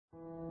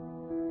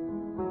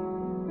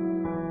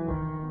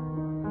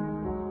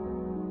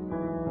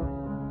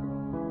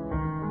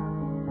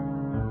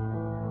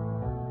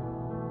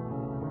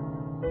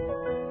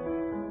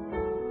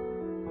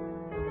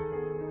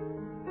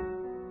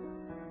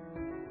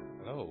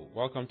Hello,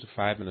 welcome to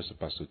 5 Minutes of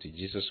Pastor T.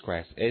 Jesus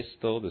Christ is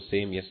still the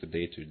same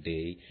yesterday,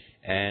 today,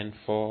 and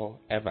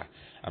forever.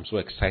 I'm so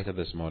excited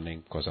this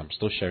morning because I'm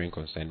still sharing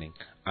concerning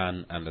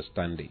an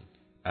understanding.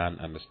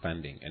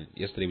 And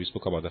yesterday we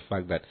spoke about the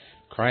fact that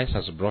Christ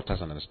has brought us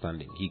an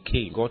understanding.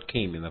 God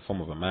came in the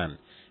form of a man,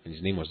 and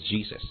his name was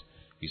Jesus.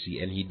 You see,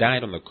 and he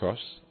died on the cross,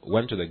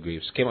 went to the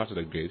graves, came out of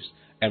the graves,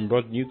 and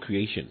brought new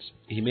creations.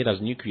 He made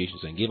us new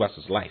creations and gave us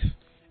his life.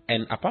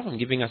 And apart from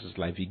giving us his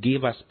life, he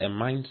gave us a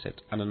mindset,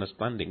 an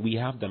understanding. We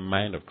have the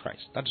mind of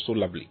Christ. That's so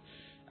lovely.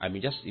 I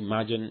mean, just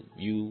imagine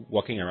you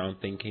walking around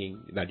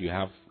thinking that you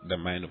have the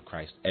mind of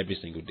Christ every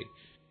single day.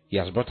 He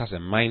has brought us a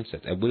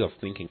mindset, a way of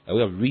thinking, a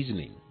way of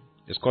reasoning.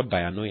 It's called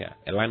dianoia,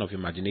 a line of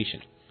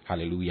imagination.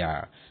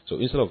 Hallelujah. So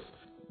instead of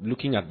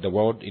looking at the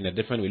world in a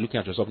different way, looking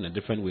at yourself in a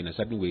different way, in a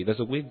certain way, there's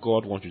a way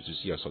God wants you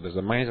to see yourself. There's a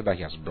mindset that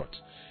he has brought.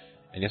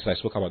 And yesterday I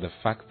spoke about the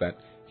fact that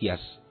he has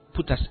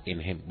put us in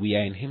him. We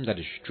are in him, that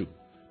is true.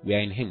 We are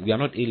in him. We are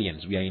not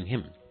aliens. We are in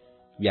him.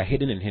 We are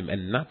hidden in him,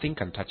 and nothing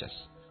can touch us.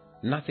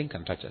 Nothing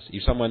can touch us.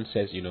 If someone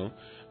says,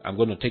 I'm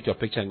going to take your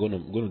picture and going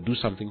to do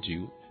something to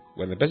you,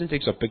 when the person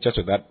takes your picture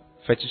to that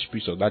fetish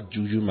priest or that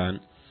juju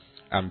man,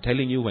 I'm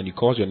telling you, when he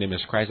calls your name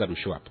as Christ, that will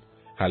show up.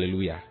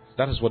 Hallelujah.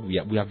 That is what we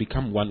are. We have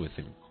become one with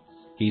him.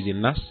 He is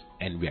in us,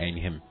 and we are in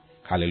him.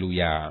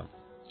 Hallelujah.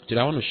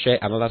 Today I want to share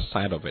another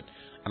side of it,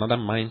 another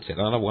mindset,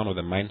 another one of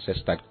the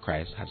mindsets that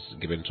Christ has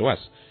given to us.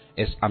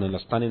 Is an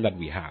understanding that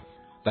we have,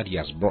 that he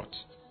has brought,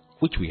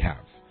 which we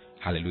have.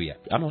 Hallelujah.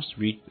 I must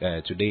read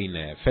today in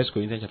 1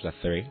 Corinthians chapter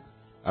 3.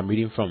 I'm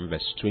reading from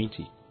verse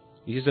 20.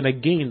 He says, "And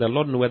again the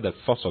Lord knoweth the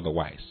thoughts of the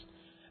wise,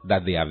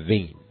 that they are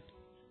vain."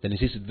 Then he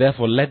says,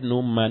 "Therefore let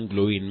no man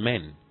glory in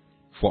men,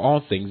 for all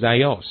things are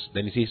yours."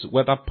 Then he says,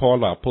 "Whether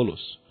Paul or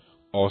Apollos,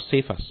 or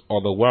Cephas,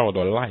 or the world,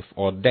 or life,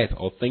 or death,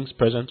 or things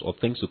present, or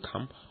things to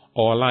come,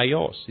 all are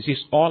yours." He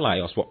says, all are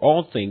yours, for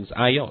all things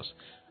are yours.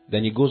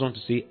 Then he goes on to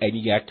say, "And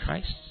ye are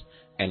Christ's,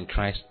 and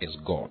Christ is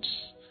God's."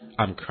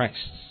 I'm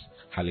Christ's.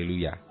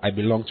 Hallelujah. I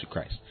belong to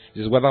Christ.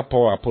 It is whether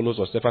Paul, or Apollos,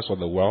 or Cephas, or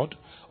the world,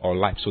 or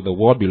life. So the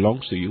world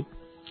belongs to you.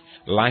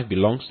 Life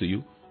belongs to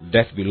you.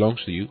 Death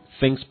belongs to you.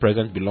 Things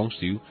present belongs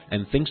to you.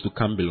 And things to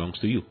come belongs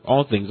to you.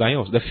 All things are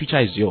yours. The future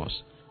is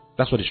yours.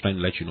 That's what he's trying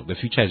to let you know. The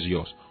future is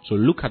yours. So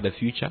look at the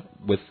future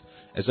with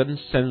a certain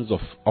sense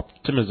of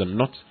optimism.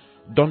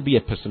 Don't be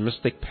a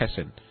pessimistic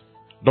person.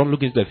 Don't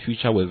look into the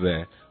future with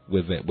the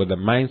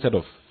mindset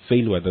of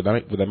failure, with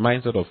the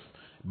mindset of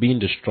being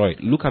destroyed.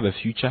 Look at the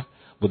future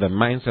with a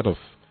mindset of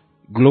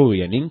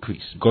glory and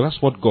increase, because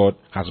that's what God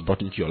has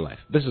brought into your life.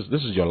 This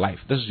is your life.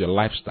 This is your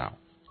lifestyle.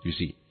 You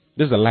see,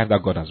 this is the life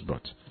that God has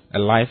brought, a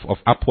life of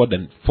upward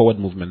and forward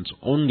movements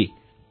only.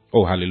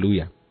 Oh,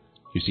 hallelujah!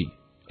 You see,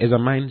 it's a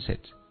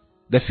mindset.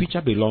 The future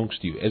belongs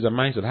to you. It's a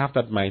mindset. Have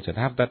that mindset.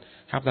 Have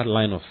that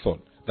line of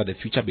thought that the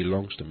future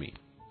belongs to me.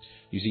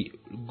 You see,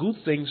 good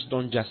things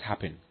don't just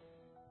happen.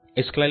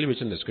 It's clearly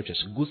written in the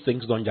scriptures. Good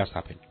things don't just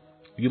happen.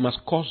 You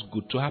must cause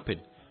good to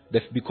happen.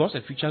 Because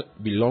the future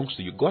belongs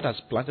to you, God has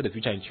planted the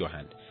future into your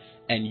hand,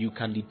 and you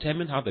can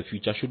determine how the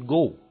future should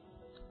go.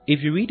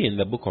 If you read in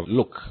the book of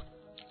Luke,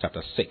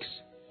 chapter 6,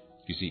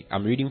 you see,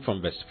 I'm reading from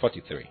verse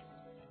 43.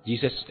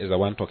 Jesus is the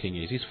one talking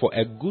here. He says, "For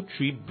a good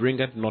tree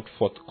bringeth not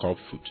forth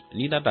corrupt fruit,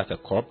 neither doth a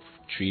corrupt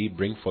tree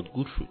bring forth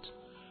good fruit.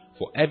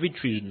 For every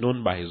tree is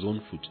known by his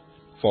own fruit.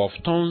 For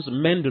of thorns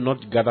men do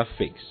not gather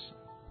figs."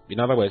 In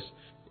other words,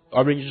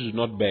 oranges do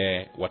not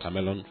bear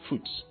watermelon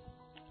fruits.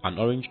 An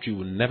orange tree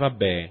will never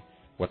bear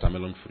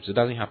watermelon fruits. It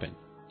doesn't happen.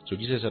 So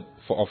Jesus said,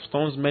 "For of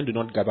thorns men do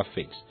not gather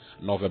figs,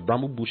 nor of a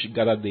bramble bush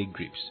gather they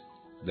grapes."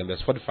 Then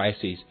verse 45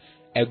 says,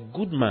 "A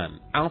good man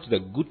out of the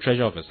good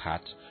treasure of his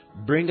heart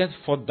bringeth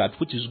forth that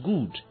which is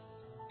good."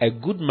 A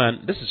good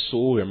man, this is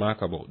so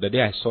remarkable. The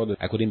day I saw that,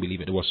 I couldn't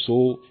believe it. It was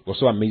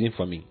so amazing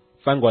for me.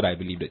 Thank God I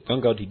believed it.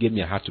 Thank God he gave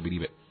me a heart to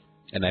believe it.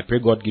 And I pray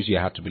God gives you a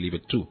heart to believe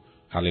it too.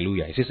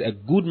 Hallelujah. He says, "A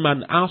good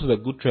man out of the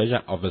good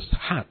treasure of his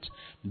heart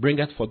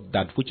bringeth forth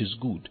that which is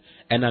good.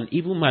 And an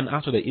evil man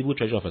out of the evil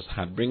treasure of his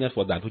heart bringeth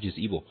forth that which is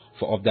evil.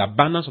 For of the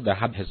abundance of the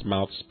heart his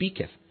mouth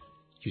speaketh."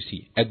 You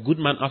see, a good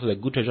man out of the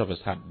good treasure of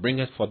his heart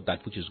bringeth forth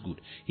that which is good.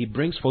 He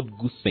brings forth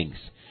good things.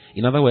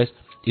 In other words,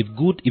 if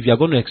you are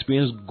going to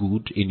experience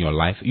good in your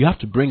life, you have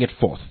to bring it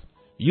forth.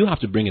 You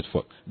have to bring it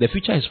forth. The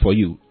future is for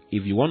you.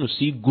 If you want to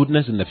see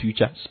goodness in the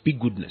future, speak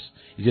goodness.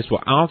 It says,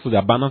 "For out of the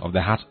abundance of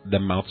the heart, the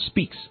mouth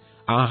speaks."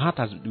 Our heart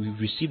we've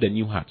received a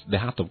new heart, the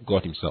heart of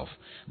God himself.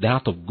 The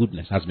heart of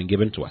goodness has been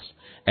given to us.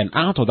 And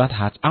out of that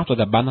heart, out of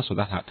the abundance of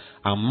that heart,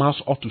 our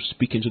mouths ought to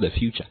speak into the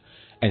future.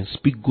 And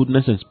speak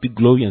goodness, and speak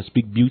glory, and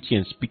speak beauty,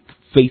 and speak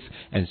faith,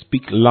 and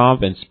speak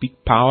love, and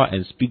speak power,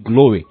 and speak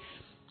glory.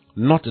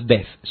 Not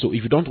death. So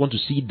if you don't want to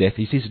see death,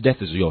 he says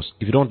death is yours.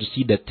 If you don't want to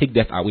see death, take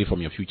death away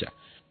from your future.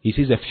 He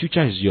says the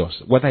future is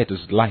yours, whether it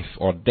is life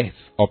or death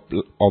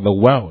or the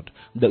world.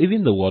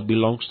 Even the world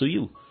belongs to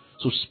you.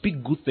 So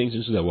speak good things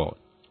into the world.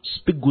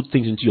 Speak good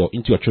things into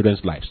your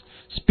children's lives.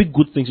 Speak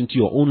good things into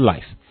your own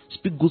life.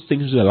 Speak good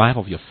things into the life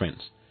of your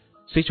friends.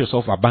 Say to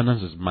yourself,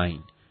 abundance is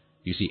mine.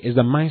 You see, it's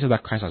the mindset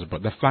that Christ has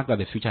brought. The fact that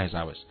the future is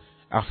ours.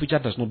 Our future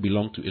does not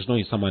belong to, it's not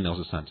in someone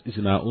else's hands. It's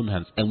in our own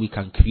hands. And we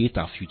can create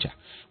our future.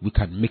 We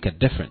can make a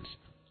difference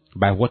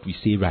by what we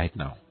say right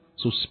now.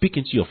 So speak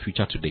into your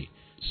future today.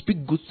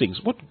 Speak good things.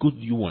 What good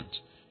do you want?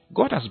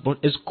 God has brought,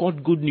 it's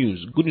called good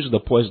news. Good news to the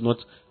poor is not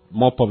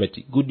more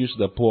poverty. Good news to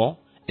the poor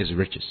is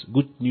riches.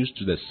 Good news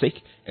to the sick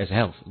is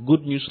health.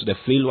 Good news to the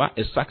failure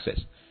is success.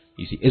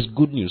 You see, it's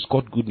good news,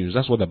 called good news.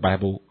 That's what the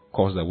Bible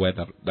calls the word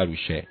that we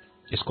share.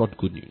 It's called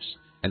good news.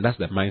 And that's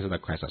the mindset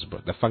that Christ has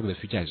brought. The fact that the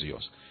future is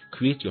yours.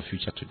 Create your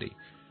future today.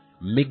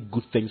 Make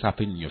good things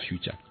happen in your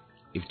future.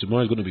 If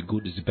tomorrow is going to be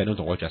good, it's dependent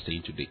on what you're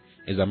saying today.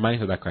 It's the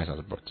mindset that Christ has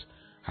brought.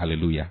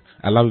 Hallelujah.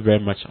 I love you very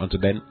much.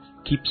 Until then,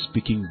 keep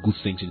speaking good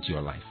things into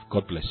your life.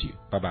 God bless you.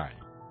 Bye-bye.